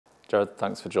Gerard,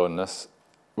 thanks for joining us.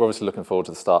 We're obviously looking forward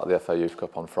to the start of the FA Youth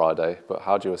Cup on Friday, but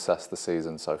how do you assess the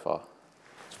season so far?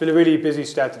 It's been a really busy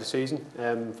start to the season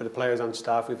for the players and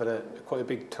staff. We've had quite a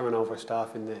big turnover of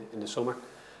staff in the summer,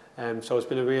 so it's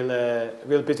been a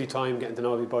real busy time getting to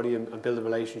know everybody and building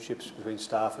relationships between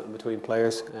staff and between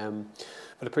players. For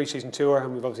the pre-season tour,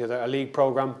 and we've obviously had a league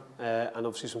programme and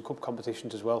obviously some cup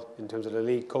competitions as well in terms of the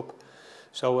League Cup.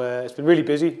 So it's been really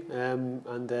busy,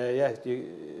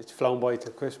 it's flown by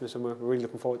till Christmas, and we're really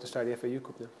looking forward to start the FA Youth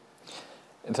Cup now.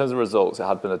 In terms of results, it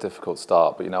had been a difficult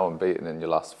start, but you're now unbeaten in your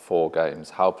last 4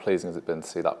 games. How pleasing has it been to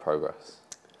see that progress?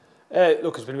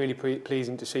 Look, it's been really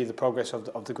pleasing to see the progress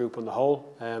of the group on the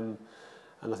whole, and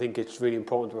I think it's really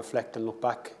important to reflect and look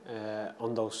back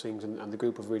on those things, and the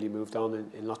group have really moved on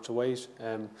in lots of ways.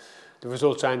 The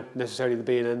results aren't necessarily the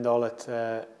be and end all at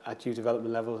youth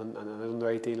development level and under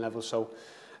 18 level, so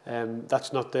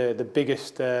that's not the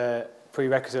biggest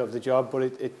prerequisite of the job, but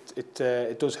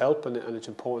it does help, and it's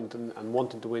important, and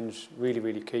wanting to win is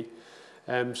really key.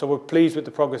 So we're pleased with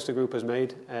the progress the group has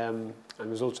made, and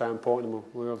results are important. And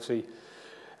we're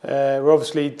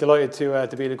obviously delighted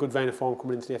to be in a good vein of form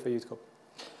coming into the FA Youth Cup.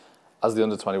 As the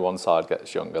under-21 side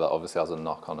gets younger, that obviously has a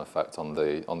knock-on effect on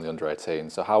the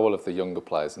under-18. So how well have the younger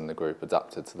players in the group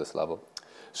adapted to this level?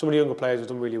 Some of the younger players have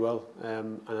done really well,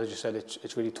 and as you said,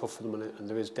 it's really tough for them, and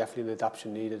there is definitely an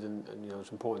adaptation needed. And you know,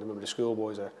 it's important to remember the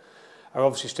schoolboys are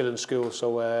obviously still in school,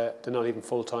 so they're not even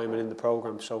full-time and in the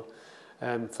programme. So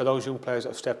for those young players that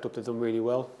have stepped up, they've done really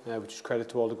well, which is credit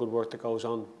to all the good work that goes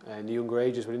on in the younger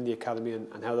ages within the academy,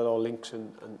 and how that all links,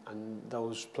 and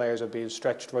those players are being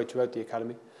stretched right throughout the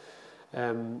academy.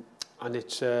 And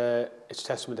it's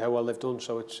testament to how well they've done.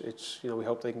 So it's you know, we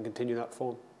hope they can continue that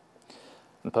form.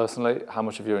 And personally, how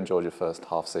much have you enjoyed your first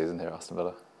half season here at Aston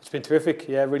Villa? It's been terrific.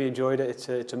 Yeah, really enjoyed it.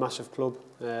 It's a massive club,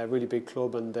 really big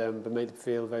club, and been made to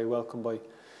feel very welcome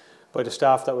by the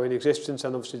staff that were in existence,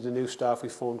 and obviously the new staff.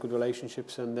 We've formed good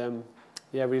relationships, and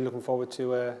yeah, really looking forward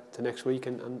to next week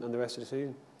and the rest of the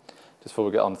season. Just before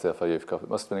we get on to the FA Youth Cup, it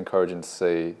must have been encouraging to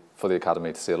see, for the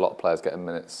academy, to see a lot of players getting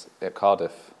minutes at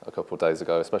Cardiff a couple of days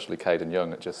ago, especially Caden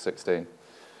Young at just 16.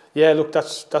 Yeah, look,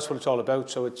 that's what it's all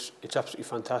about. So it's absolutely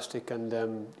fantastic, and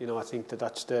you know, I think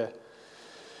that's the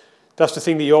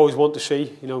thing that you always want to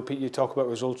see. You know, you talk about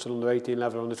results at under 18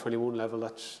 level, under 21 level.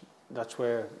 That's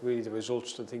where really the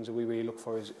results, the things that we really look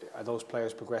for, is are those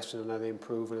players progressing, and are they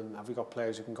improving, and have we got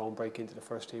players who can go and break into the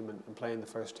first team and play in the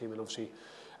first team. And obviously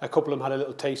a couple of them had a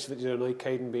little taste of it the other night,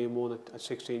 Caden being one at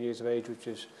 16 years of age, which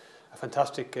is a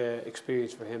fantastic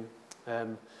experience for him.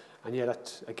 And yeah,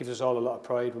 that gives us all a lot of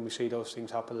pride when we see those things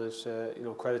happen. As you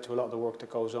know, credit to a lot of the work that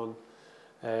goes on.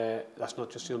 That's not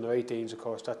just the under-18s, of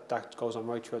course. That goes on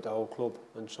right throughout the whole club,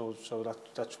 and so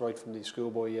that's right from the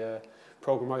schoolboy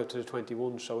programme right up to the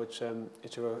 21. So it's a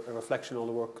reflection of all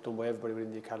the work done by everybody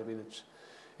within the academy, and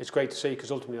it's great to see, because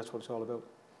ultimately that's what it's all about.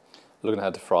 Looking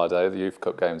ahead to Friday, the Youth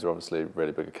Cup games are obviously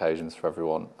really big occasions for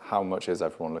everyone. How much is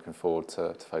everyone looking forward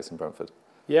to facing Brentford?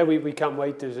 Yeah, we can't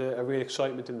wait. There's a real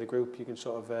excitement in the group. You can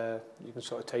sort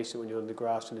of taste it when you're on the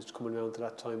grass, and it's coming around to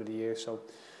that time of the year. So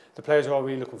the players are all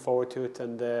really looking forward to it,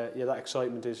 and yeah, that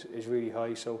excitement is really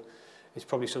high. So it's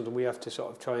probably something we have to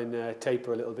sort of try and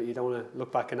taper a little bit. You don't want to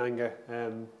look back in anger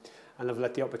and have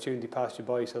let the opportunity pass you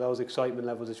by. So those excitement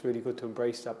levels, it's really good to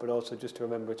embrace that, but also just to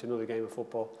remember it's another game of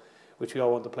football, which we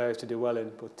all want the players to do well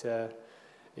in. But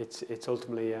it's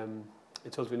ultimately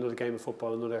another game of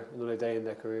football, another day in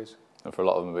their careers. And for a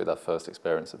lot of them, it'll be their first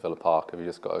experience at Villa Park. Have you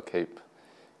just got to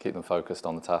keep them focused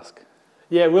on the task?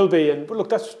 Yeah, it will be. But look,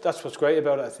 that's what's great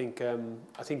about it.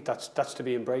 I think that's to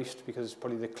be embraced, because it's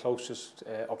probably the closest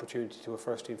opportunity to a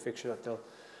first team fixture that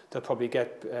they'll probably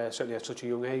get, certainly at such a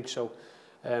young age. So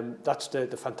that's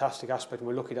the fantastic aspect, and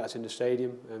we're lucky that it's in the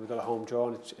stadium, and we've got a home draw,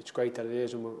 and it's great that it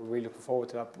is, and we're really looking forward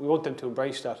to that. We want them to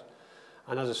embrace that,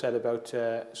 and as I said about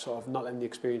sort of not letting the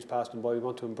experience pass them by, we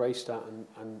want to embrace that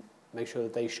and make sure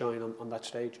that they shine on that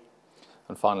stage.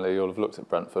 And finally, you'll have looked at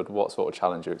Brentford. What sort of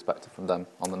challenge you expected from them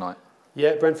on the night?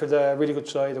 Yeah, Brentford are a really good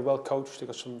side. They're well coached. They've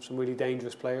got some really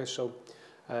dangerous players. So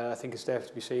I think it's there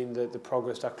to be seen the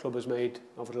progress that club has made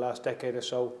over the last decade or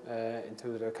so in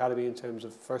terms of their academy, in terms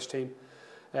of first team.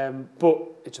 But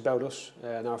it's about us,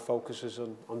 and our focus is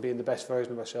on being the best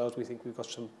version of ourselves. We think we've got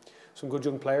some good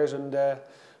young players, and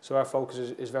so our focus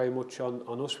is very much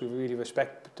on us. We really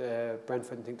respect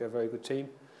Brentford and think they're a very good team.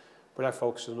 But our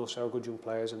focus is on us, our good young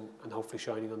players, and hopefully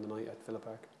shining on the night at Villa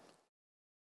Park.